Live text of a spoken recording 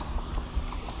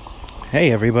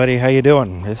Hey everybody, how you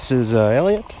doing? This is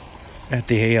Eliott at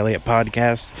the Hey Eliott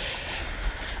podcast.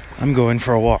 I'm going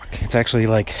for a walk. It's actually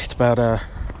it's about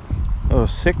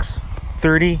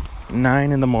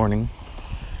 6:39 in the morning,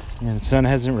 and the sun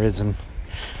hasn't risen.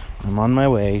 I'm on my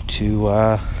way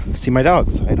to see my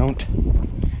dogs. I don't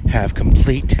have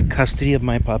complete custody of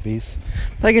my puppies,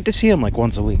 but I get to see them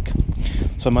once a week.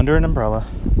 So I'm under an umbrella,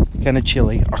 kind of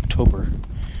chilly, October,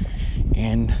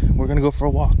 and we're gonna go for a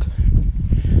walk.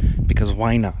 Because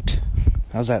why not?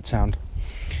 How's that sound?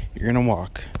 You're gonna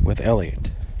walk with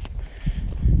Eliott.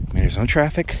 I mean, there's no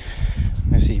traffic.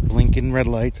 I see blinking red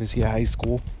lights. I see a high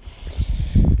school.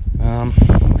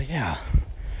 But yeah,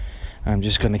 I'm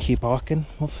just gonna keep walking.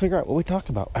 We'll figure out what we talk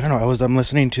about. I don't know. I'm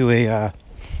listening to a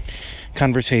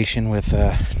conversation with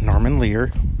Norman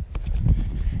Lear,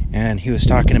 and he was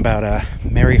talking about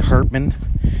Mary Hartman.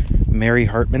 I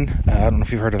don't know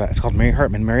if you've heard of that. It's called Mary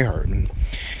Hartman.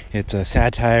 It's a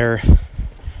satire,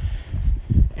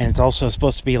 and it's also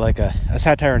supposed to be like a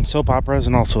satire on soap operas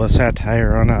and also a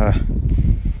satire on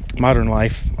modern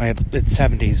life. It's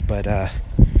 70s, but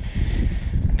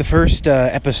the first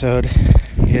episode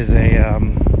is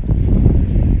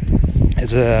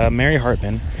a Mary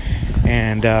Hartman,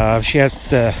 and she has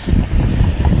to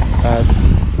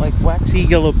waxy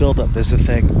yellow buildup is the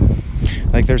thing.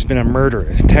 There's been a murder,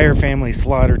 an entire family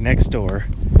slaughtered next door,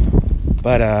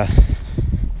 but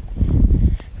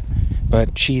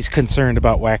she's concerned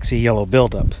about waxy yellow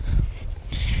buildup,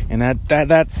 and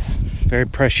that's very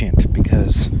prescient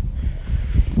because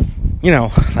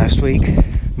last week,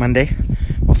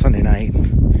 Sunday night,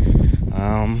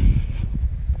 I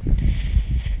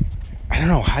don't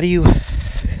know, how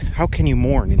can you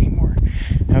mourn anymore?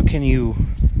 How can you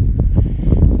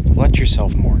let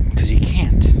yourself mourn? Because you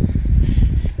can't.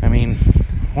 I mean,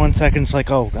 1 second it's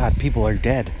oh God, people are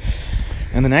dead,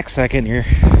 and the next second you're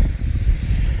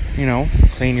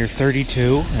saying you're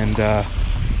 32 and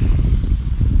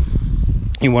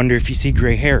you wonder if you see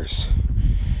gray hairs.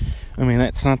 I mean,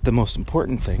 that's not the most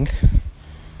important thing,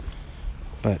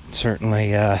 but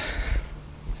certainly I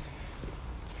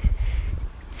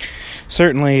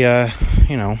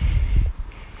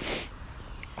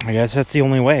guess that's the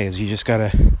only way, is you just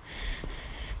gotta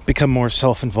become more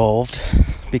self-involved,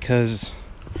 because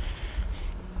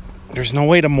there's no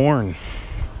way to mourn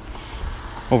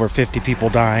over 50 people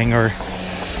dying or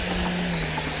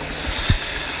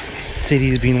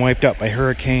cities being wiped out by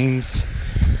hurricanes.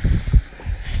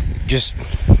 Just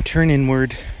turn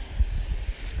inward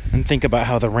and think about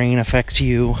how the rain affects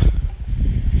you.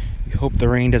 You hope the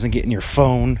rain doesn't get in your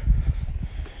phone.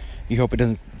 You hope it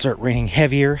doesn't start raining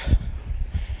heavier.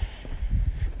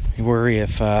 You worry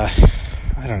if,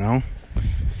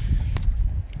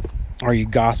 or you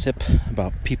gossip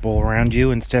about people around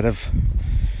you instead of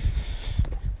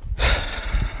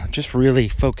just really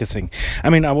focusing. I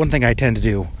mean, one thing I tend to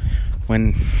do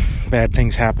when bad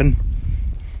things happen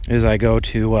is I go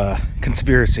to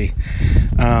conspiracy.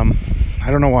 I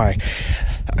don't know why.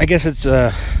 I guess it's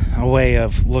a way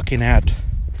of looking at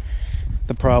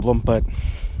the problem, but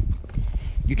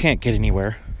you can't get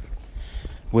anywhere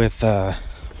with that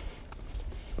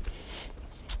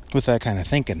kind of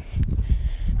thinking.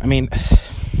 I mean,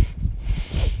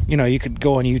 you could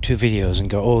go on YouTube videos and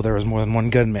go, oh, there was more than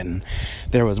one gunman.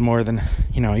 There was more than,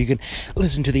 you could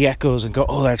listen to the echoes and go,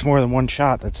 oh, that's more than one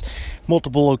shot. That's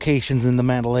multiple locations in the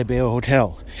Mandalay Bay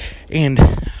Hotel. And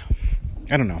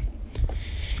I don't know.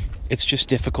 It's just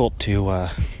difficult to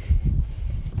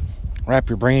wrap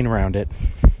your brain around it.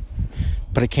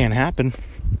 But it can happen.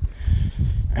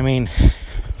 I mean,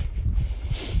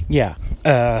 yeah.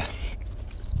 I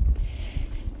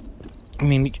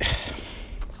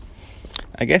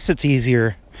guess it's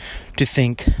easier to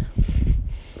think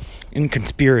in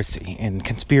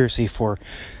conspiracy for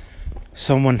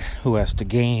someone who has to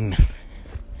gain,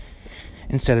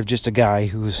 instead of just a guy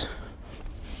who's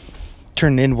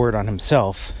turned inward on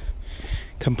himself,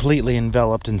 completely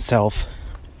enveloped in self,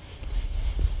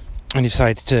 and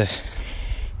decides to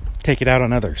take it out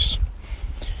on others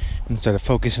instead of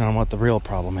focusing on what the real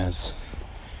problem is.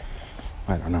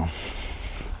 I don't know.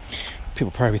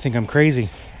 People probably think I'm crazy.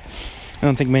 I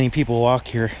don't think many people walk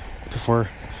here before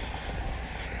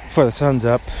the sun's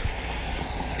up.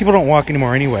 People don't walk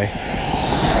anymore anyway.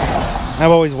 I've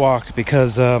always walked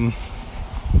because, I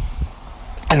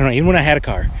don't know, even when I had a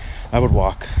car, I would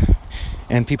walk.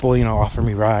 And people, offer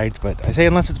me rides. But I say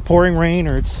unless it's pouring rain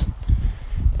or it's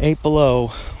 8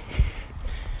 below,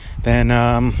 then,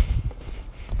 I'm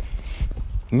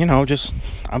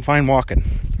fine walking.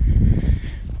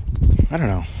 I don't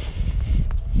know.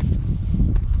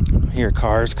 I hear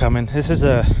cars coming. This is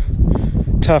a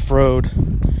tough road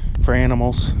for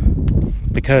animals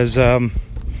because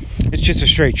it's just a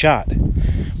straight shot.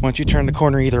 Once you turn the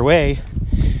corner either way,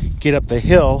 get up the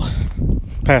hill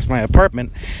past my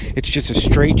apartment, it's just a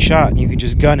straight shot and you can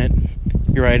just gun it.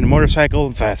 You're riding a motorcycle,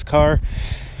 a fast car,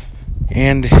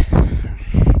 and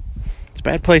it's a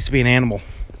bad place to be an animal.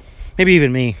 Maybe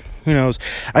even me. Who knows?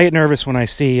 I get nervous when I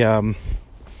see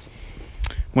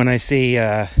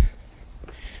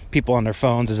people on their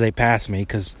phones as they pass me,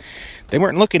 because they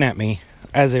weren't looking at me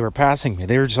as they were passing me.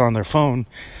 They were just on their phone.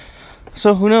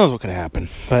 So who knows what could happen?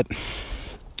 But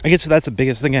I guess if that's the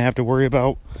biggest thing I have to worry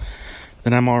about,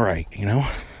 then I'm alright, you know?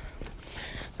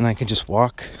 And I can just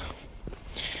walk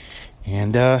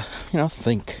and,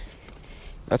 think.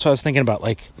 That's what I was thinking about,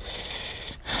 like,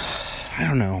 I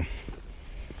don't know.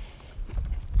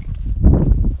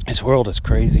 This world is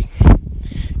crazy.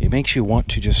 It makes you want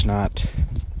to just not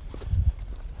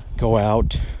go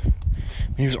out. I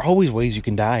mean, there's always ways you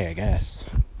can die, I guess.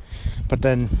 But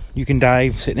then you can die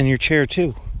sitting in your chair,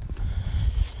 too.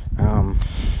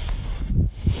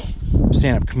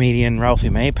 Stand-up comedian Ralphie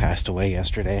May passed away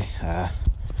yesterday.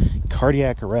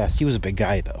 Cardiac arrest. He was a big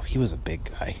guy, though. He was a big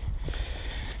guy.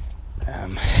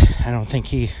 I don't think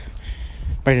he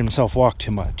made himself walk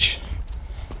too much.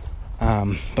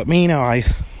 But me, I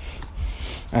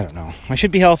don't know. I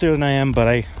should be healthier than I am, but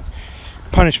I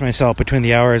punish myself between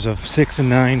the hours of 6 and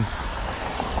 9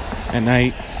 at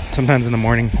night, sometimes in the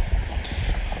morning.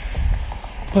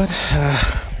 But,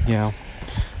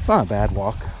 it's not a bad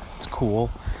walk. It's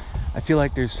cool. I feel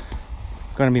like there's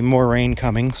going to be more rain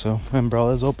coming, so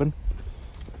umbrella's open.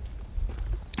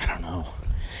 I don't know.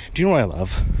 Do you know what I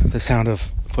love? The sound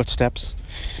of footsteps.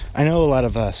 I know a lot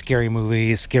of scary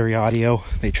movies, scary audio,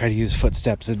 they try to use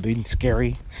footsteps as being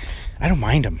scary. I don't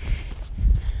mind them.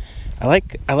 I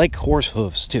like horse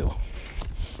hooves too.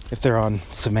 If they're on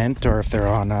cement or if they're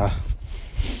on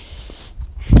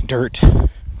dirt,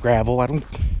 gravel,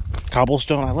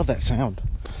 cobblestone. I love that sound.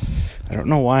 I don't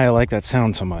know why I like that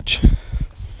sound so much,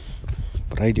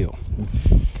 but I do.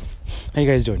 How you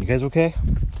guys doing? You guys okay?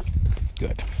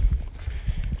 Good.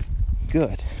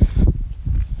 Because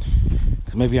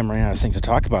maybe I'm running out of things to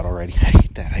talk about already. I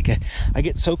hate that. I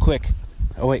get so quick.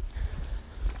 Oh wait.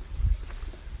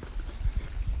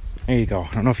 There you go.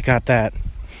 I don't know if you got that.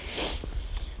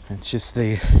 It's just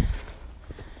the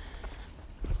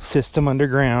system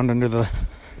underground under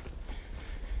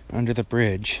the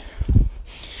bridge.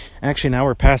 Actually, now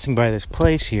we're passing by this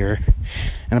place here,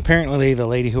 and apparently the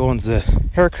lady who owns the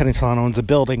haircutting salon owns a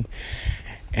building,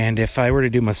 and if I were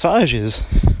to do massages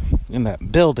in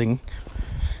that building,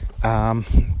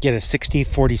 get a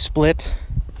 60-40 split,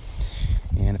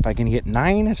 and if I can get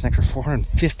 9, it's an extra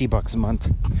 $450 a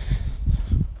month.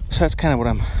 So that's kind of what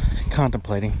I'm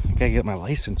contemplating. I gotta get my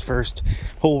license first.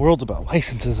 Whole world's about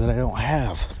licenses that I don't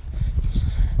have.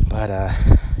 But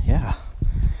yeah.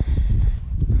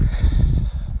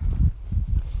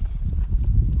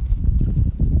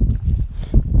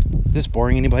 Is this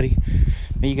boring anybody?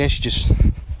 Maybe you guys should just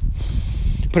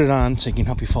put it on so it can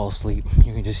help you fall asleep.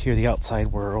 You can just hear the outside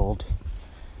world.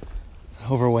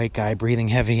 Overweight guy breathing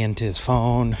heavy into his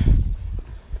phone.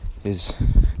 His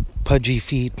pudgy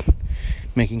feet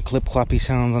making clip-cloppy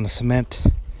sounds on the cement.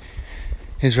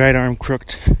 His right arm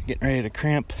crooked, getting ready to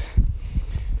cramp.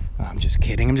 I'm just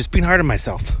kidding. I'm just being hard on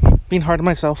myself.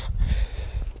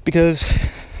 Because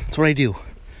that's what I do.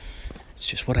 It's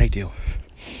just what I do.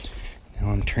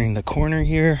 Now I'm turning the corner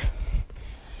here.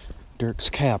 Dirk's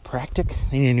Chiropractic.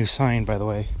 They need a new sign, by the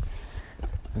way.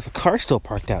 There's a car still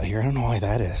parked out here. I don't know why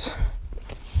that is.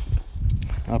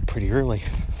 Up pretty early.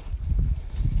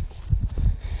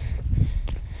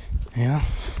 Yeah.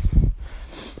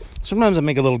 Sometimes I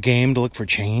make a little game to look for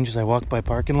change as I walk by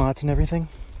parking lots and everything.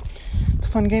 It's a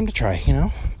fun game to try, you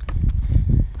know?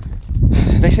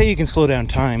 They say you can slow down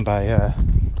time by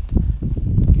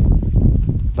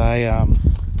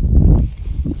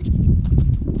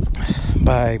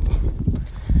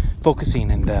focusing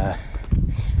and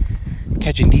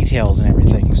catching details and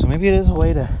everything. So maybe it is a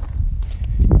way to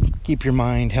keep your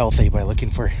mind healthy by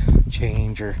looking for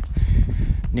change or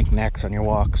knickknacks on your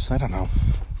walks. I don't know.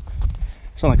 I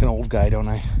sound like an old guy, don't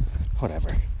I?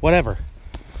 Whatever.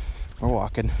 We're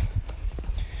walking.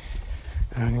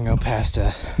 I'm gonna go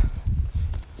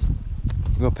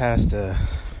past a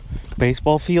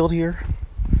baseball field here.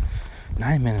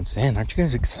 9 minutes in. Aren't you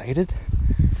guys excited?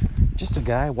 Just a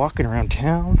guy walking around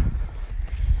town.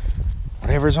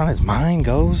 Whatever's on his mind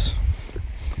goes.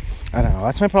 I don't know.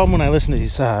 That's my problem when I listen to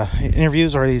these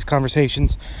interviews or these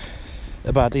conversations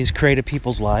about these creative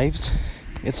people's lives.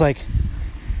 It's like,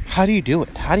 how do you do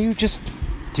it? How do you just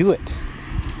do it?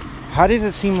 How does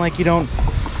it seem like you don't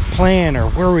plan or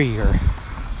worry or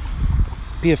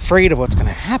be afraid of what's going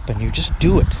to happen. You just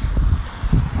do it.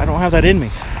 I don't have that in me.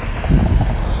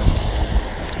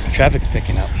 Traffic's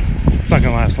picking up. It's not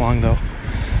going to last long, though.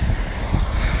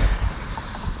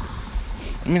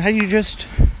 I mean, how do you just...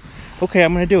 Okay,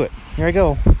 I'm going to do it. Here I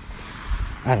go.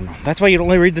 I don't know. That's why you don't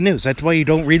read the news. That's why you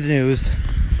don't read the news.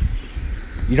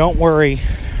 You don't worry.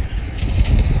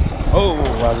 Oh,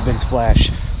 that was a big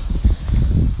splash.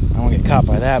 I won't get caught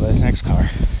by that, by this next car.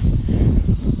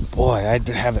 Boy, I'd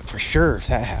have it for sure if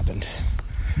that happened.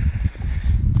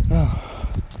 Oh,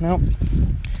 nope.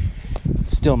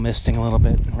 Still misting a little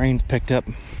bit. Rain's picked up.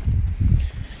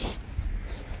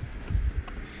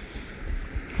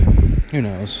 Who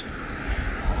knows?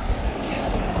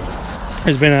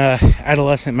 There's been a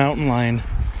adolescent mountain lion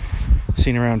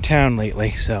seen around town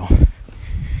lately, so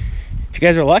if you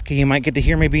guys are lucky, you might get to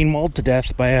hear me being mauled to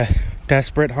death by a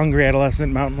desperate, hungry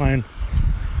adolescent mountain lion.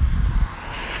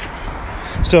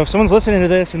 So if someone's listening to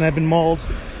this and I've been mauled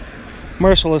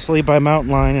mercilessly by a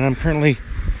mountain lion and I'm currently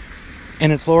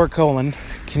in its lower colon,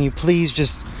 can you please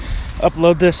just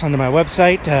upload this onto my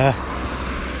website?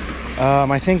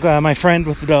 I think my friend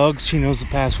with the dogs, she knows the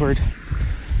password.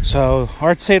 So,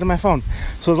 or I'd say it on my phone.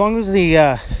 So as long as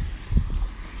the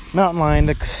mountain lion,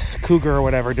 the cougar or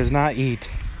whatever, does not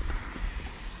eat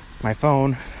my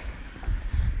phone,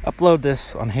 upload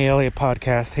this on Hey Eliott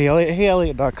podcast,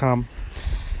 heyeliott.com.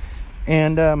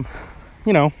 And,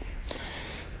 you know,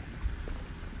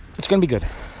 it's going to be good.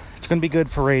 It's going to be good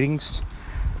for ratings.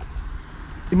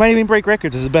 It might even break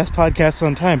records as the best podcast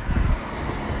on time.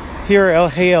 Here,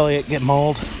 Hey Eliott get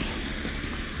mauled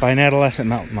by an adolescent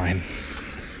mountain lion.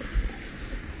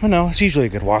 I know, it's usually a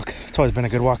good walk. It's always been a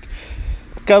good walk.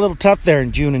 Got a little tough there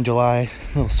in June and July.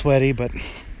 A little sweaty, but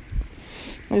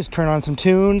I just turn on some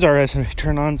tunes or I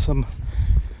turn on some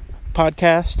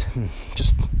podcast and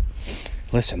just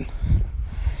listen.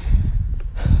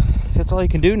 That's all you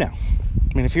can do now.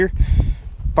 I mean, if you're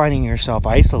finding yourself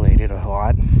isolated a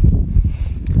lot,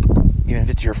 even if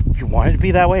it's you want it to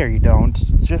be that way or you don't,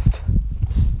 it's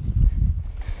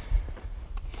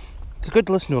good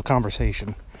to listen to a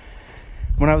conversation.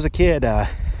 When I was a kid, my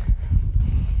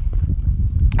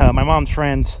mom's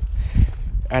friends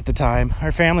at the time,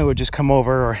 her family would just come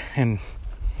over, and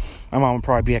my mom would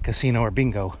probably be at casino or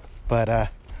bingo, but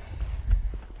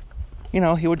you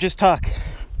know, he would just talk,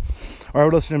 or I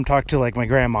would listen to him talk to like my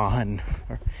grandma and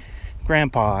or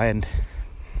grandpa, and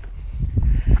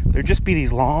there'd just be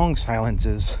these long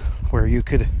silences where you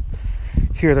could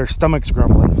hear their stomachs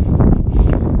grumbling.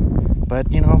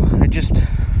 But you know, it just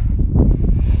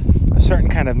a certain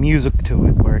kind of music to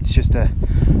it, where it's just a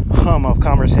hum of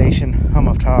conversation, hum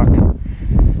of talk,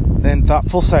 then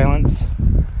thoughtful silence,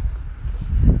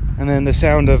 and then the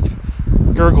sound of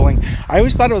gurgling. I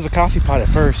always thought it was a coffee pot at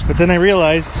first, but then I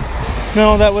realized,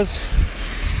 no, that was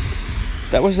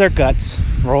their guts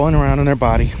rolling around in their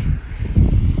body.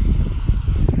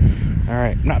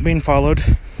 Alright, not being followed.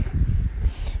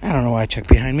 I don't know why I checked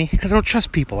behind me, because I don't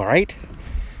trust people, alright?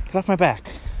 Get off my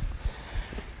back.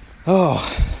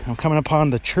 Oh, I'm coming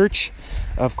upon the Church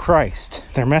of Christ.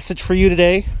 Their message for you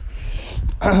today.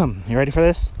 You ready for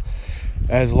this?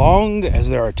 As long as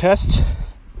there are tests...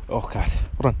 Oh, God.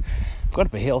 Hold on. I've got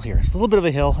up a hill here. It's a little bit of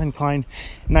a hill incline.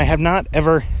 And I have not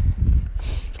ever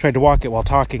tried to walk it while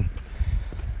talking.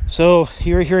 So,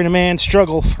 you're hearing a man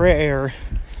struggle for air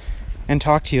and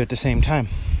talk to you at the same time.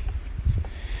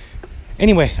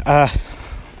 Anyway,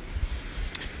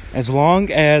 as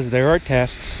long as there are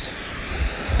tests,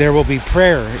 there will be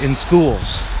prayer in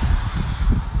schools.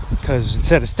 Because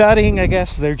instead of studying, I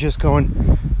guess, they're just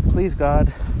going, please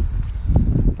God,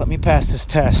 let me pass this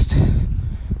test.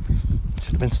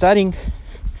 Should have been studying.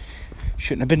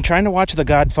 Shouldn't have been trying to watch the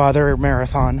Godfather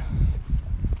marathon.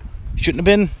 Shouldn't have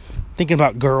been thinking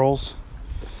about girls.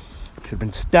 Should have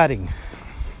been studying.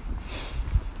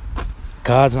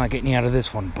 God's not getting you out of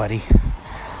this one, buddy.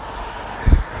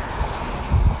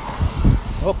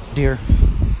 Oh, deer.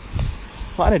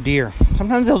 A lot of deer.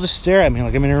 Sometimes they'll just stare at me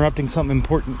like I'm interrupting something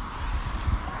important.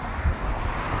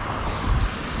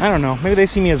 I don't know. Maybe they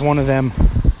see me as one of them.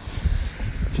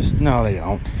 No, they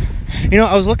don't. You know,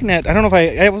 I was looking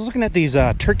at these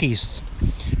turkeys.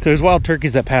 There's wild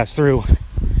turkeys that pass through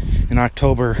in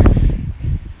October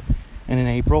and in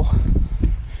April.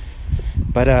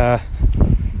 But,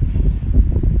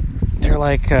 they're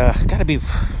like, gotta be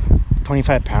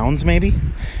 25 pounds maybe.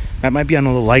 That might be on a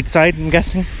little light side, I'm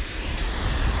guessing.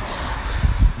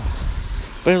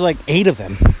 But there's like 8 of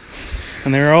them.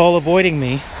 And they're all avoiding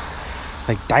me.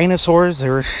 Like dinosaurs.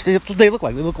 They look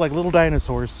like little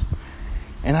dinosaurs.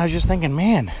 And I was just thinking,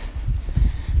 man,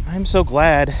 I'm so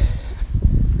glad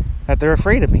that they're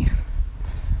afraid of me.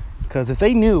 Because if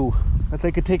they knew that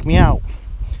they could take me out,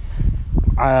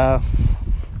 I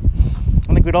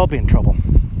think we'd all be in trouble.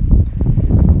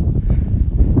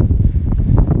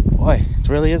 Boy, it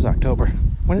really is October.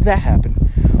 When did that happen?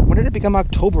 When did it become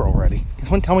October already? Can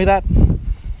someone tell me that?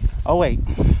 I'll wait.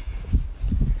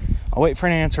 I'll wait for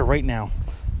an answer right now.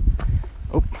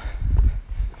 Oh.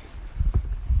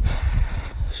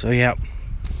 So, yeah.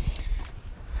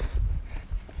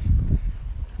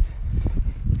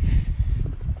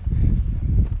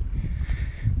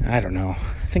 I don't know.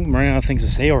 I think I'm running out of things to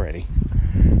say already.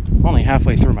 I'm only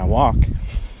halfway through my walk.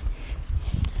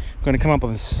 I'm going to come up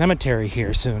with a cemetery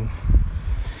here soon.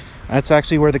 That's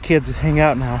actually where the kids hang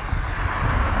out now.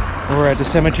 We're at the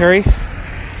cemetery.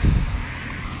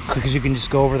 Because you can just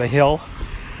go over the hill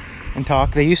and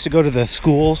talk. They used to go to the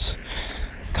schools.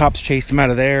 Cops chased them out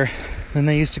of there. Then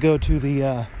they used to go to the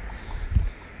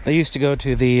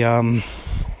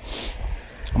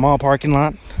mall parking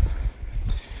lot.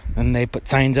 And they put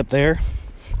signs up there.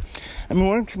 I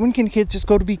mean, when can kids just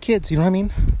go to be kids? You know what I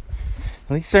mean?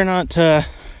 At least they're not,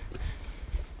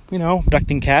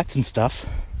 abducting cats and stuff.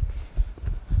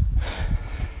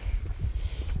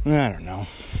 I don't know.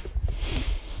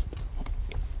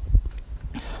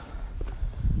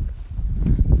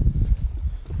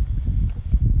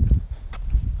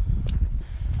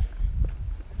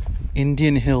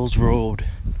 Indian Hills Road.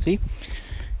 See?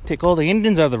 Take all the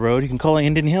Indians out of the road, you can call it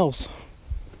Indian Hills.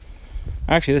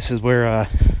 Actually, this is where,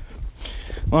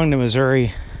 along the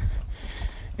Missouri,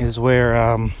 is where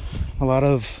a lot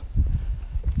of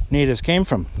natives came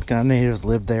from. Natives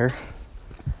lived there.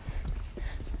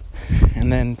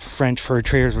 And then French fur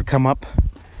traders would come up.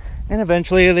 And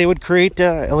eventually they would create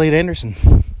Eliott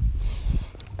Anderson.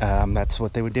 That's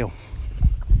what they would do.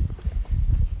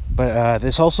 But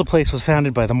this also place was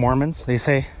founded by the Mormons. They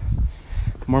say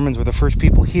Mormons were the first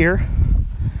people here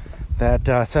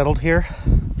that settled here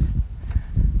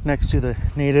next to the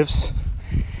natives.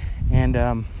 And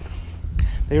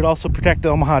they would also protect the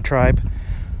Omaha tribe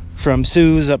from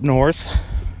Sioux up north,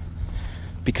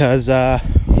 because the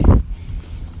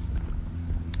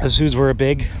Sioux were a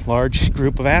big, large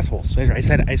group of assholes. I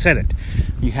said it.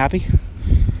 Are you happy?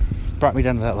 Brought me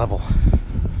down to that level.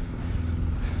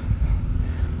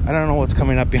 I don't know what's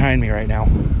coming up behind me right now.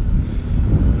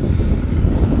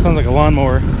 Sounds like a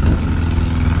lawnmower.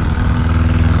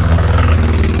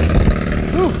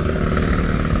 Whew.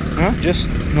 Huh? Just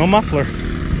no muffler.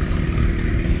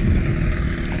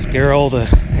 Scare all the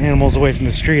animals away from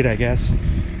the street, I guess.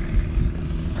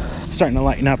 It's starting to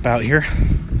lighten up out here.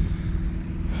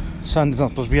 Sun's not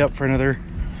supposed to be up for another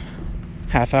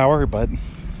half hour, but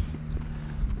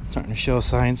it's starting to show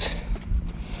signs.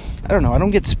 I don't know. I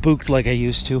don't get spooked like I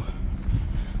used to.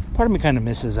 Part of me kind of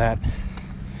misses that.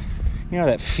 You know,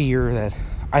 that fear, that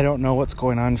I don't know what's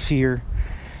going on fear.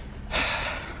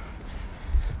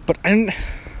 But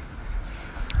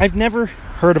I've never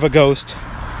heard of a ghost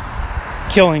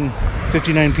killing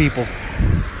 59 people.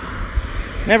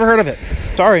 Never heard of it.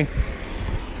 Sorry.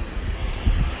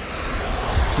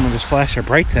 Someone just flashed their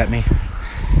brights at me.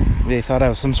 They thought I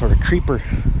was some sort of creeper.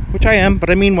 Which I am, but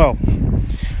I mean well.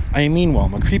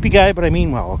 I'm a creepy guy, but I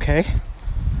mean well, okay?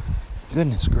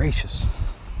 Goodness gracious.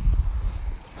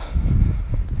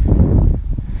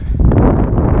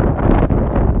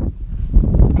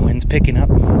 Wind's picking up.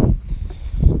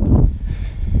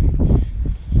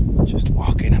 Just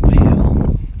walking up a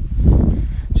hill.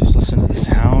 Just listen to the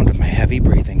sound of my heavy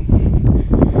breathing.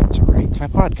 It's alright, it's my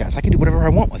podcast. I can do whatever I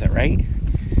want with it, right?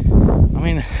 I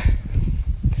mean,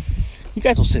 you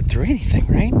guys will sit through anything,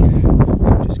 right?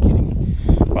 I'm just kidding.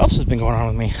 What else has been going on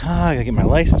with me? I gotta get my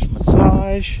license for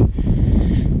massage.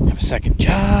 Have a second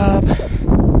job.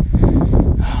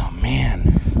 Oh,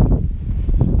 man.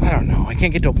 I don't know. I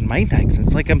can't get to open mic nights.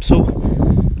 It's like I'm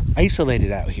so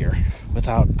isolated out here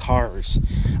without cars.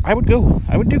 I would do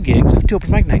gigs. I would do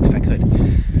open mic nights if I could.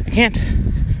 I can't.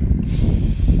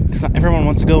 Because not everyone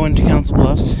wants to go into Council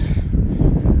Bluffs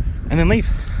and then leave.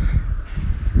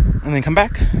 And then come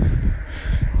back.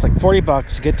 It's like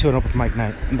 $40 to get to an open mic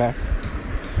night and back.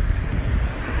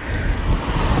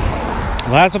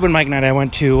 Last open mic night I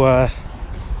went to,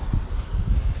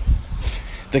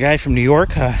 the guy from New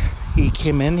York, he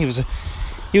came in. He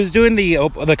was doing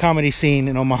the comedy scene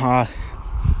in Omaha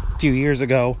a few years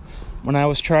ago when I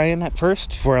was trying at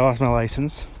first, before I lost my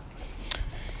license.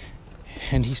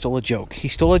 And he stole a joke. I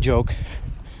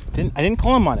didn't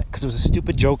call him on it because it was a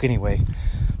stupid joke anyway.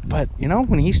 But,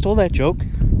 when he stole that joke,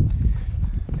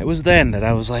 it was then that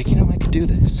I was like, I could do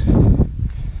this.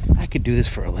 I could do this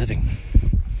for a living.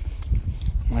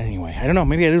 Anyway, I don't know.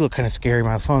 Maybe I do look kind of scary.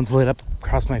 My phone's lit up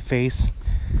across my face.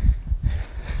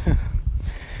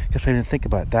 Guess I didn't think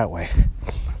about it that way.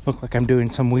 look like I'm doing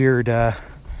some weird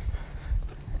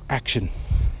action.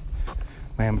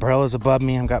 My umbrella's above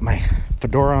me. I've got my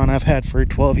fedora on I've had for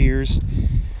 12 years.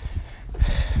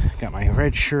 Got my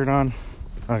red shirt on.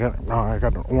 I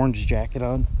got an orange jacket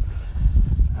on.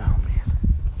 Oh, man.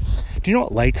 Do you know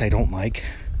what lights I don't like?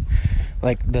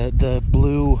 Like the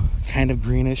blue kind of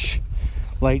greenish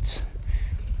lights.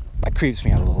 That creeps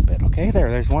me out a little bit, okay?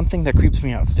 There's one thing that creeps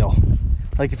me out still.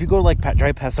 Like if you go to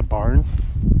drive past a barn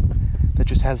that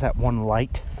just has that one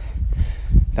light,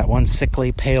 that one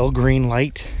sickly pale green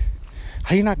light, how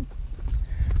do you not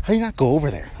go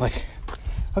over there? Like,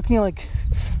 how can you I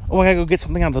gotta go get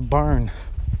something out of the barn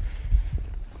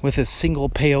with a single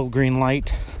pale green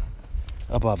light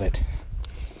above it?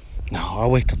 No,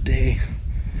 I'll wait till day.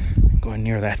 Going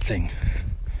near that thing.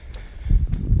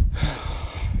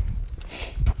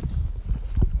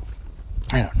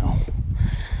 I don't know.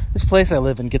 This place I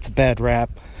live in gets a bad rap.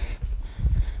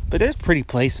 But there's pretty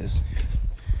places.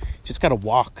 You just gotta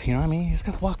walk, you know what I mean? You just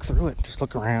gotta walk through it. Just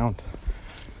look around.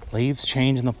 Leaves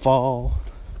change in the fall.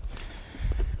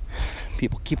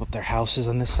 People keep up their houses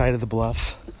on this side of the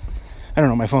bluff. I don't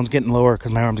know, my phone's getting lower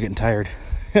because my arm's getting tired.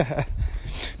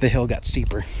 The hill got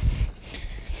steeper.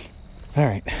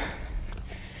 Alright.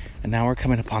 And now we're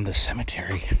coming upon the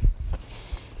cemetery.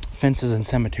 Fences and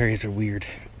cemeteries are weird.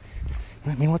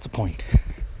 I mean, what's the point?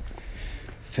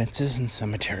 Fences and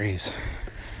cemeteries.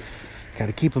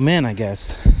 Gotta keep them in, I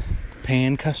guess.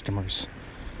 Paying customers.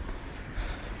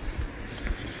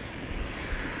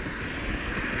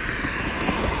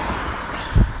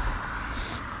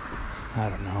 I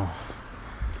don't know.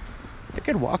 I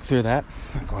could walk through that.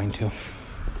 Not going to.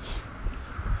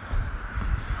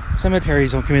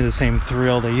 Cemeteries don't give me the same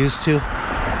thrill they used to.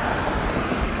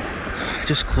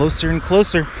 Just closer and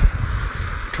closer.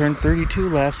 Turned 32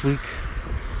 last week.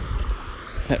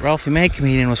 That Ralphie May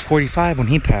comedian was 45 when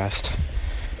he passed.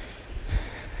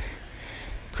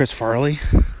 Chris Farley,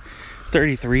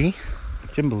 33.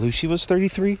 Jim Belushi was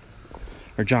 33.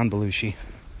 Or John Belushi.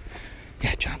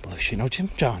 Yeah, John Belushi. No,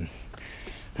 John.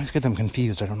 I always get them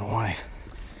confused. I don't know why.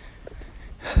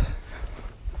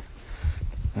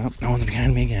 Nope, no one's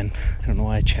behind me again. I don't know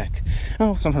why I check.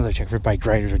 Oh, sometimes I check for bike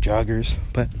riders or joggers,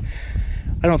 but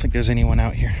I don't think there's anyone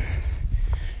out here.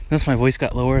 Notice my voice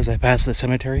got lower as I passed the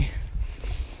cemetery.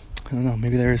 I don't know,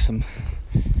 maybe there is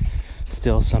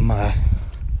still some,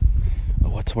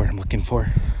 what's the word I'm looking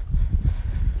for?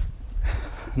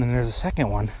 And then there's a second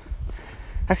one.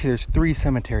 Actually, there's 3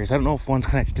 cemeteries. I don't know if one's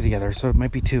connected to the other, so it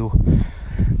might be 2.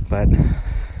 But,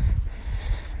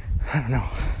 I don't know.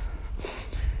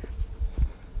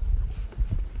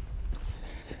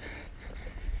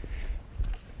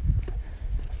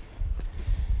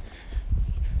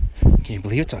 Can you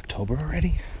believe it's October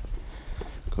already?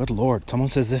 Good Lord. It's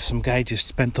almost as if some guy just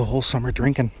spent the whole summer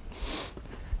drinking.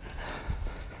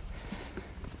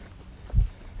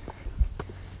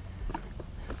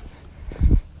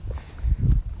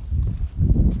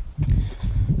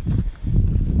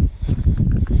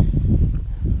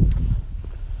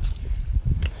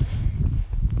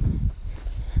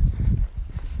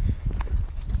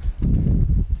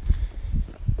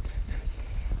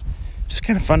 It's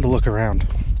kind of fun to look around.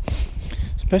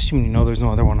 Especially when you know there's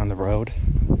no other one on the road.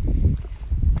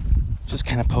 Just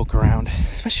kind of poke around.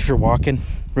 Especially if you're walking.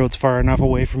 Road's far enough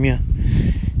away from you.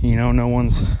 You know, no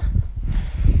one's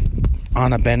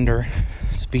on a bender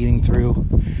speeding through.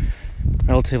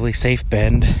 Relatively safe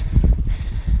bend. I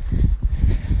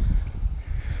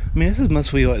mean, this is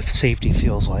mostly what safety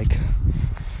feels like.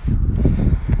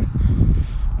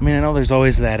 I mean, I know there's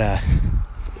always that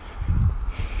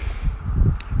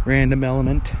random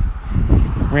element.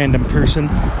 Random person, you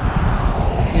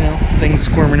know, things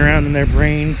squirming around in their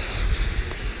brains.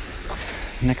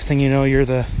 Next thing you know, you're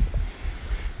the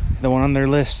one on their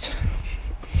list.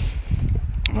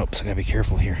 Oops, I gotta be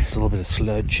careful here. It's a little bit of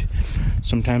sludge.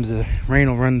 Sometimes the rain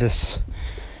will run this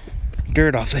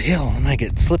dirt off the hill and I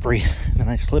get slippery. And then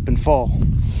I slip and fall.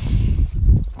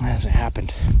 That hasn't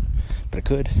happened, but it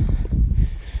could.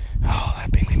 Oh,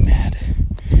 that made me mad.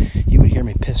 You would hear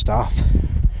me pissed off.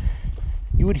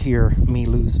 You would hear me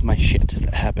lose my shit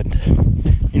that happened.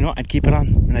 You know, I'd keep it on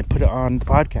and I'd put it on the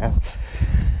podcast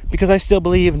because I still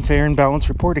believe in fair and balanced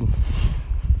reporting.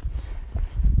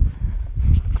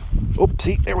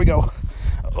 Oopsie, there we go.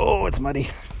 Oh, it's muddy.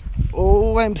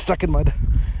 Oh, I'm stuck in mud.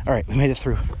 All right, we made it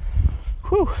through.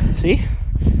 Whew, see?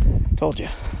 Told you.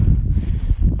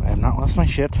 But I have not lost my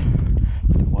shit.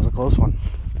 That was a close one.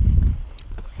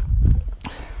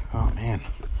 Oh, man.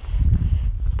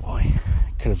 Boy,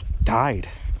 I could have died.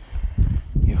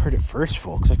 You heard it first,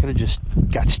 folks. I could have just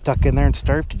got stuck in there and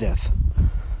starved to death.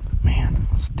 Man,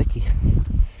 it's sticky.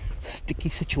 It's a sticky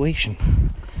situation.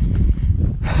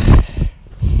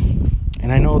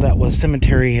 And I know that was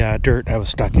cemetery dirt I was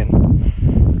stuck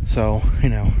in. So,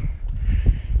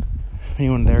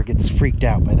 anyone there gets freaked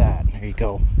out by that. There you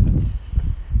go.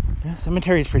 Yeah,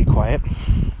 cemetery is pretty quiet.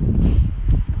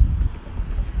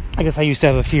 I guess I used to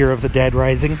have a fear of the dead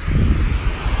rising.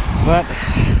 But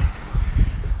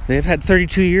they've had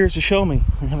 32 years to show me.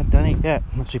 I haven't done it yet.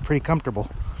 Must be pretty comfortable.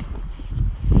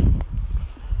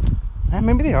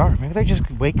 Maybe they are. Maybe they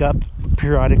just wake up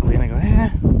periodically and they go,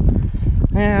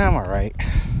 I'm alright.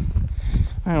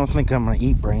 I don't think I'm going to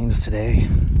eat brains today.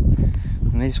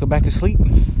 And they just go back to sleep.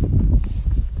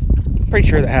 Pretty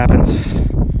sure that happens.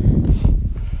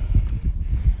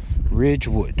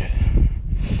 Ridgewood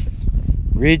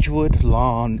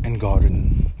Lawn and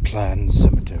Garden Plan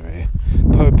Cemetery.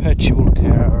 Perpetual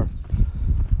care.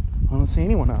 I don't see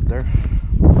anyone out there.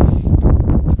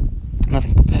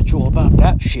 Nothing perpetual about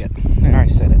that shit. There, I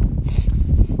said it.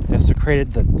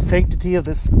 Desecrated the sanctity of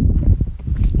this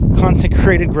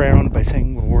consecrated ground by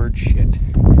saying the word shit.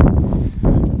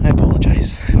 I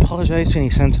apologize. I apologize to any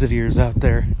sensitive ears out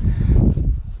there.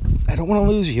 I don't want to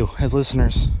lose you as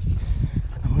listeners.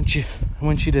 I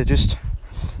want you to just...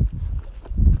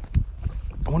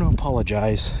 I want to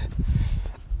apologize.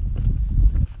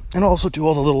 And also to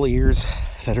all the little ears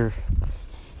that are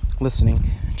listening.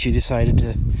 You decided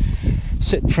to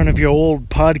sit in front of your old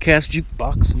podcast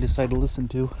jukebox and decide to listen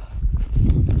to.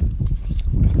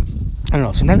 I don't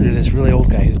know, sometimes there's this really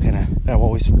old guy who I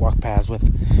always walk past with.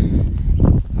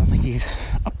 I don't think he's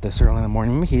up this early in the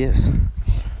morning. Maybe he is.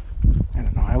 I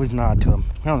don't know, I always nod to him.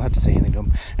 I don't have to say anything to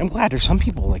him. I'm glad there's some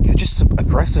people like just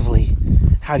aggressively,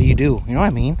 how do you do? You know what I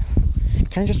mean?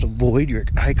 Can I just avoid your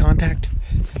eye contact?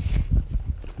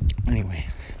 Anyway.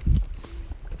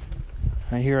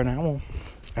 I hear an owl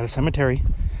at a cemetery.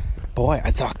 Boy,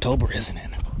 it's October, isn't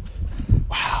it?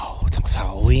 Wow, it's almost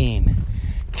Halloween.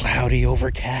 Cloudy,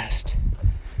 overcast.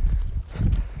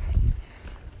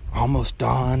 Almost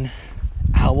dawn.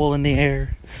 Owl in the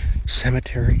air.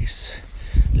 Cemeteries.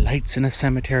 Lights in a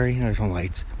cemetery. There's no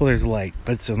lights. Well, there's a light,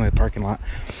 but it's only the parking lot.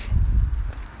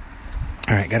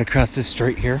 Alright, gotta cross this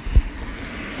street here.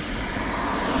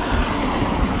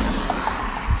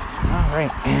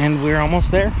 Alright, and we're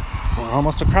almost there. We're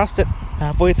almost across it.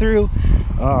 Halfway through.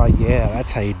 Oh yeah,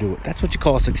 that's how you do it. That's what you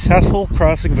call a successful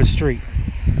crossing of a street.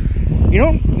 You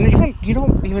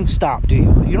don't even stop, do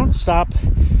you? You don't stop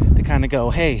to kind of go,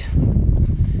 hey,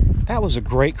 that was a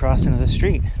great crossing of the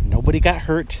street. Nobody got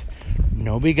hurt.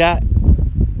 Nobody got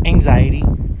anxiety.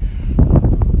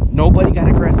 Nobody got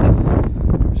aggressive.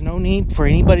 There was no need for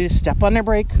anybody to step on their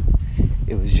brake.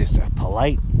 It was just a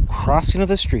polite crossing of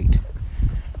the street.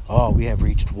 Oh, we have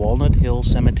reached Walnut Hill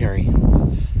Cemetery.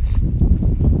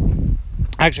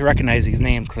 I actually recognize these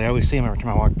names because I always see them every time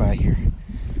I walk by here.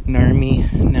 Narmy,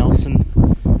 Nelson,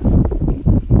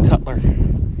 Cutler.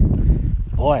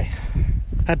 Boy,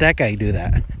 how'd that guy do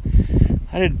that?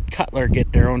 How did Cutler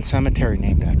get their own cemetery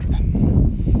named after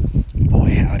them?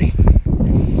 Boy, howdy.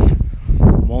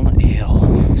 Walnut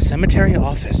Hill Cemetery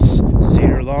Office,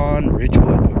 Cedar Lawn,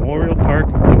 Ridgewood Memorial Park,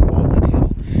 and Walnut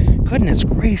Hill. Goodness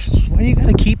gracious, why do you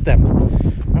gotta keep them?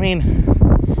 I mean,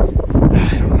 I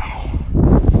don't know.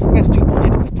 I guess people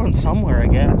need to put them somewhere, I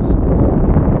guess. I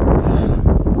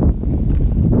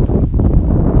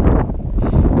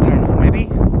don't know, maybe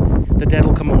the dead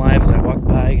will come alive as I walk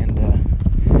by and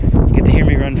you get to hear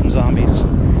me run from zombies.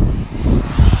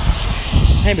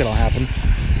 Maybe it'll happen.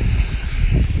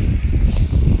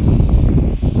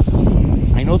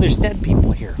 I know there's dead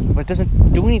people here, but it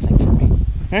doesn't do anything for me.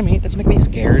 You know what I mean? It doesn't make me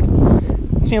scared. It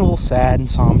makes me a little sad and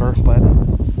somber, but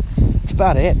that's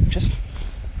about it.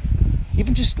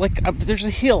 Even just like, there's a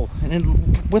hill,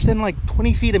 and within like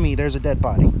 20 feet of me, there's a dead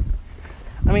body.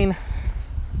 I mean,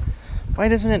 why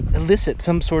doesn't it elicit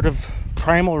some sort of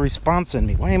primal response in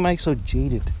me? Why am I so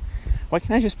jaded? Why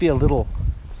can't I just be a little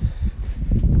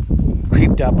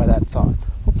creeped out by that thought?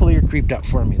 Hopefully you're creeped out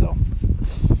for me, though.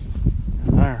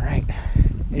 Alright.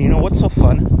 And you know what's so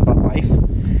fun about life?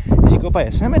 Is you go by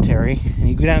a cemetery, and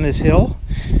you go down this hill,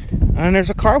 and there's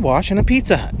a car wash and a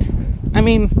Pizza Hut. I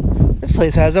mean, this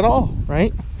place has it all,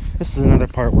 right? This is another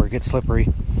part where it gets slippery.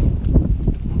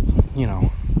 You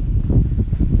know,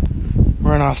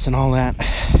 runoffs and all that.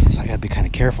 So I gotta be kind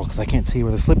of careful because I can't see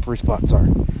where the slippery spots are.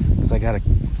 Because I got a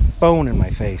phone in my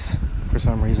face for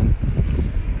some reason.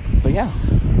 But yeah.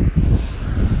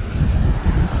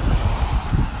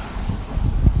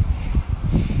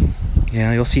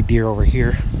 Yeah, you'll see deer over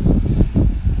here.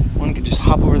 One could just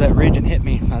hop over that ridge and hit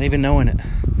me, not even knowing it.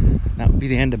 That would be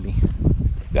the end of me.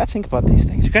 You gotta think about these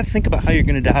things. You gotta think about how you're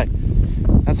gonna die.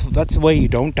 That's the way you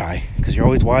don't die, because you're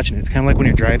always watching it. It's kind of like when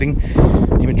you're driving.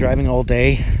 You've been driving all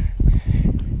day,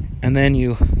 and then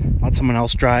you let someone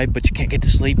else drive, but you can't get to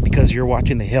sleep because you're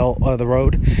watching the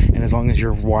road. And as long as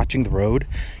you're watching the road,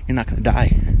 you're not going to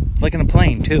die. Like in a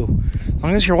plane too. As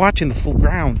long as you're watching the full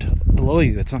ground below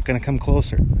you, it's not going to come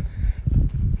closer,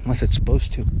 unless it's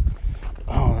supposed to.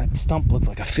 Oh, that stump looked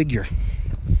like a figure.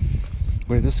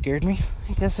 Would it have scared me?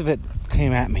 I guess if it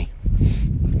came at me.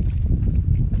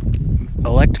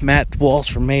 Elect Matt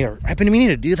Walsh for mayor. I've been meaning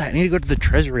to do that. I need to go to the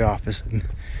Treasury office and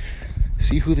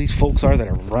see who these folks are that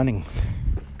are running.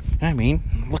 I mean,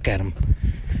 look at them.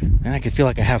 And I can feel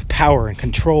like I have power and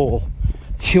control.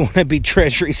 You want to be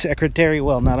Treasury Secretary?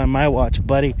 Well, not on my watch,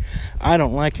 buddy. I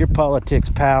don't like your politics,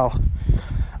 pal.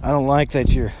 I don't like that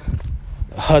you're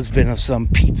a husband of some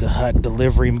Pizza Hut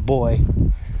delivery boy.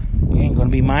 You ain't going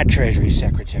to be my Treasury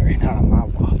Secretary, not on my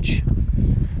watch.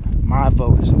 My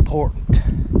vote is important.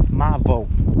 My vote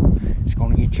is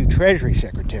going to get you Treasury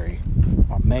Secretary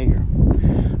or mayor.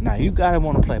 Now, you got to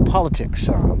want to play politics,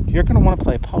 son. You're going to want to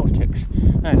play politics.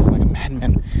 I sound like a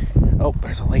madman. Oh,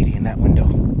 there's a lady in that window.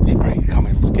 She probably caught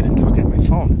me looking and talking on my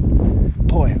phone.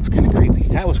 Boy, that was kind of creepy.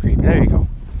 That was creepy. There you go.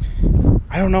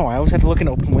 I don't know. I always have to look in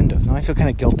open windows. Now I feel kind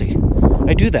of guilty.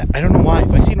 I do that. I don't know why.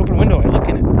 If I see an open window, I look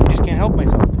in it. I just can't help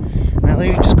myself. And that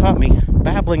lady just caught me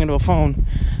babbling into a phone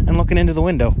and looking into the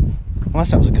window.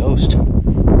 Unless that was a ghost.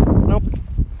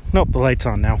 Nope, the light's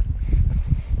on now.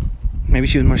 Maybe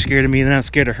she was more scared of me than I was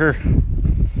scared of her.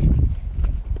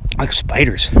 Like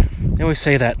spiders. They always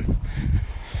say that.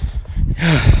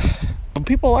 But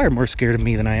people are more scared of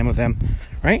me than I am of them,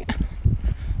 right?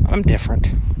 I'm different.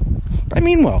 But I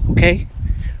mean well, okay?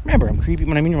 Remember, I'm creepy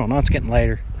when I mean well. Now it's getting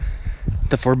lighter.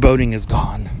 The foreboding is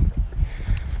gone.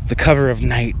 The cover of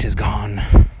night is gone.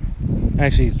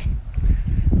 Actually,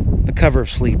 the cover of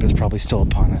sleep is probably still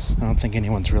upon us. I don't think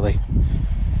anyone's really...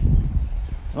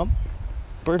 Oh,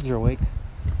 birds are awake.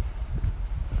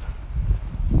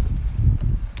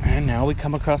 And now we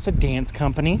come across a dance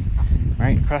company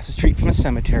right across the street from a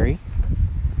cemetery,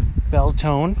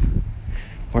 Beltone,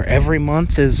 where every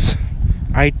month is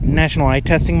National Eye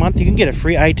Testing Month. You can get a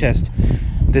free eye test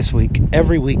this week,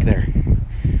 every week there.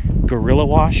 Gorilla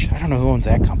Wash, I don't know who owns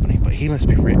that company, but he must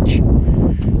be rich.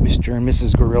 Mr. and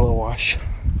Mrs. Gorilla Wash.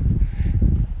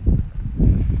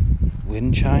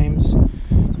 Wind chimes.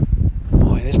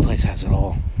 Boy, this place has it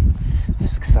all.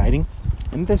 This is exciting.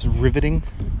 Isn't this riveting?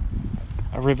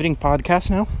 A riveting podcast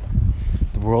now?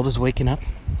 The world is waking up.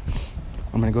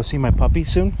 I'm going to go see my puppy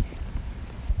soon.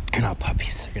 They're not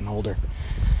puppies. They're getting older.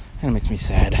 And it makes me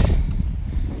sad.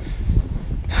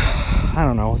 I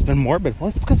don't know. It's been morbid. Well,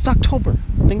 it's because it's October.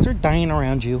 Things are dying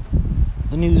around you.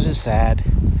 The news is sad.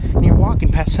 And you're walking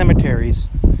past cemeteries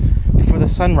before the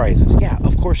sun rises. Yeah,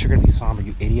 of course you're going to be somber,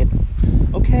 you idiot.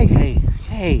 Okay,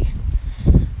 hey.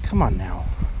 Come on now.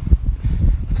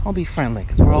 Let's all be friendly,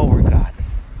 because we're all we got.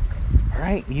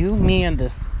 Alright? You, me, and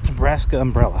this Nebraska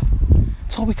umbrella.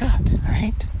 That's all we got,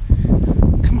 alright?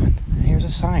 Come on. Here's a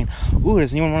sign. Ooh,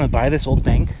 does anyone want to buy this old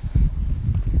bank?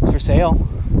 It's for sale.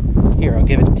 Here, I'll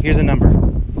give it. Here's a number.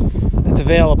 It's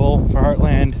available for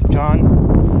Heartland.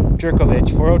 John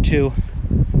Jerkovich,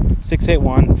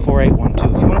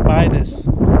 402-681-4812. If you want to buy this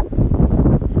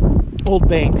old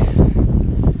bank,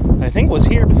 I think was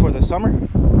here before the summer.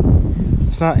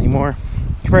 It's not anymore.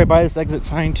 You can probably buy this exit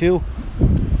sign too.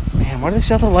 Man, why do they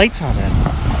still have the lights on then?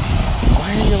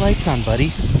 Why are your lights on,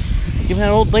 buddy? Even that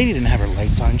old lady didn't have her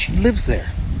lights on. She lives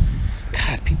there.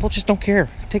 God, people just don't care.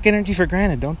 Take energy for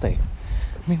granted, don't they?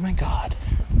 I mean, my God.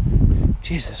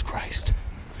 Jesus Christ.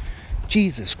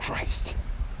 Here's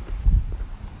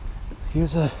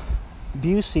a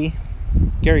Busey.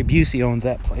 Gary Busey owns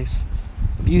that place.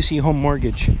 Busey Home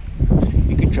Mortgage.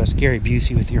 You can trust Gary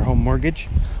Busey with your home mortgage.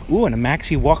 Ooh, and a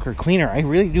Maxi Walker cleaner. I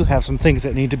really do have some things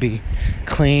that need to be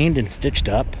cleaned and stitched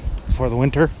up for the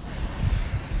winter.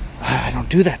 I don't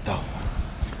do that, though.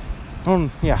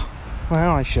 Yeah.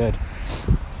 Well, I should.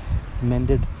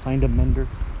 Mended. Find a mender.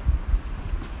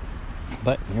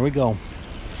 But here we go.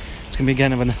 It's going to be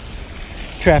kind of a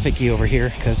traffic-y over here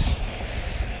because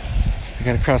I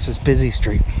got to cross this busy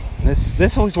street.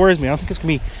 This always worries me. I don't think it's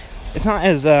going to be... It's not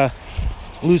as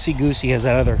loosey-goosey as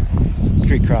that other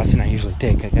street crossing I usually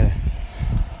take. I got to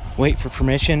wait for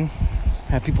permission,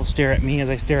 have people stare at me as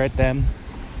I stare at them.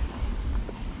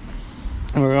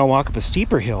 And we're going to walk up a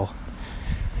steeper hill.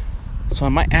 So I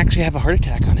might actually have a heart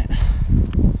attack on it.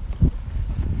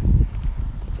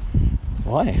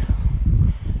 Why?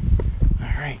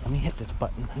 Alright, let me hit this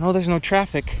button. I know there's no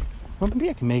traffic. Well, maybe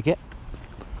I can make it.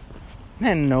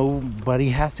 And nobody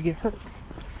has to get hurt.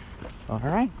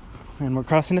 Alright. And we're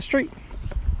crossing the street.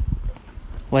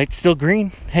 Light's still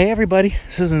green. Hey, everybody.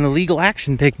 This is an illegal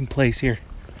action taking place here.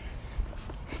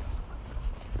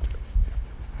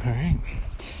 All right.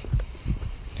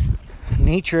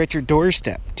 Nature at your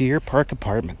doorstep. Deer Park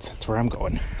Apartments. That's where I'm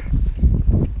going.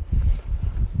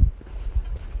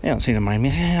 They don't seem to mind me.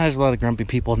 There's a lot of grumpy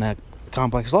people in that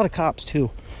complex. There's a lot of cops,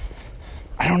 too.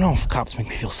 I don't know if cops make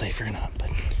me feel safer or not, but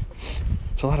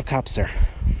there's a lot of cops there.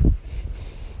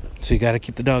 So you got to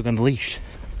keep the dog on the leash.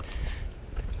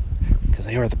 Because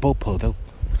they are the popo. They'll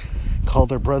call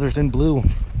their brothers in blue.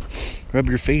 Rub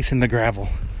your face in the gravel.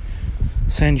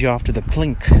 Send you off to the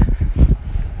clink.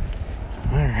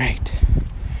 Alright.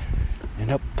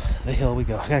 And up the hill we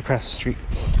go. I gotta cross the street.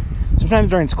 Sometimes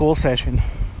during school session,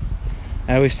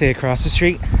 I always stay across the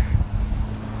street.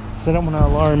 So I don't want to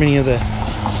alarm any of the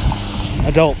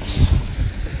adults.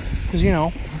 Because, you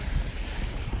know,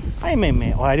 I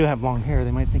do have long hair.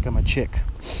 They might think I'm a chick.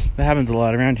 That happens a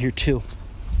lot around here, too.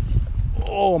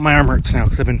 Oh, my arm hurts now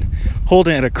because I've been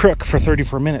holding it at a crook for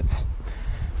 34 minutes.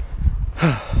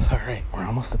 Alright, we're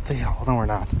almost up the hill. No, we're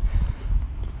not.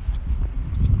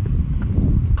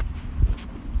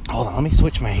 Hold on, let me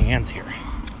switch my hands here.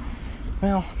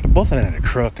 Well, both of them at a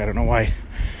crook. I don't know why.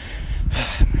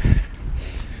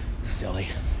 Silly.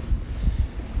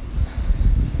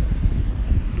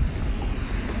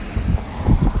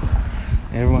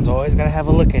 Everyone's always got to have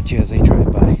a look at you as they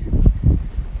drive by.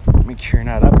 Make sure you're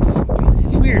not up to something.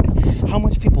 It's weird how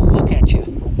much people look at you,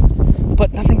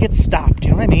 but nothing gets stopped.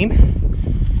 You know what I mean?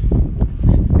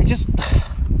 They just,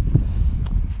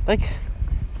 like,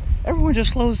 everyone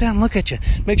just slows down and look at you.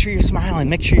 Make sure you're smiling.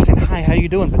 Make sure you're saying, hi, how you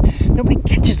doing? But nobody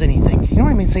catches anything. You know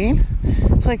what I'm saying?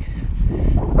 It's like,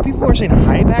 people are saying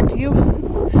hi back to you.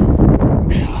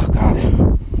 Oh, God.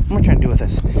 What am I trying to do with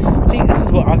this? See, this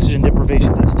is what oxygen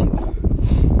deprivation does to you.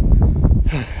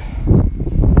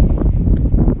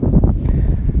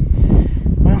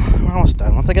 Well, we're almost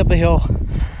done. Once I get up the hill,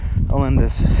 I'll end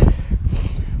this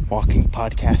walking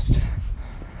podcast.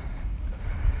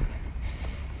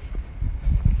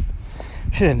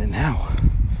 Should end it now.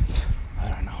 I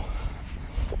don't know.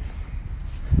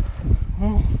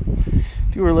 Well,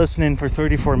 if you were listening for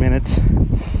 34 minutes,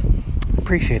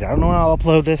 appreciate it. I don't know when I'll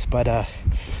upload this, but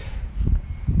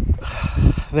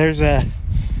there's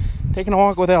taking a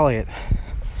walk with Eliott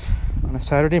on a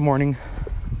Saturday morning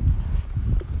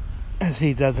as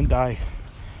he doesn't die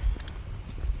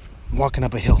walking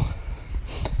up a hill.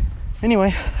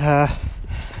 Anyway, I'm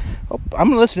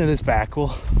gonna listen to this back.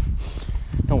 Well,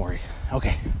 don't worry.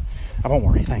 Okay, I won't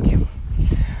worry. Thank you.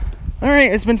 All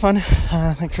right, it's been fun.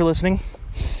 Thanks for listening.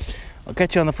 I'll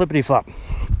catch you on the flippity flop.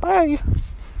 Bye.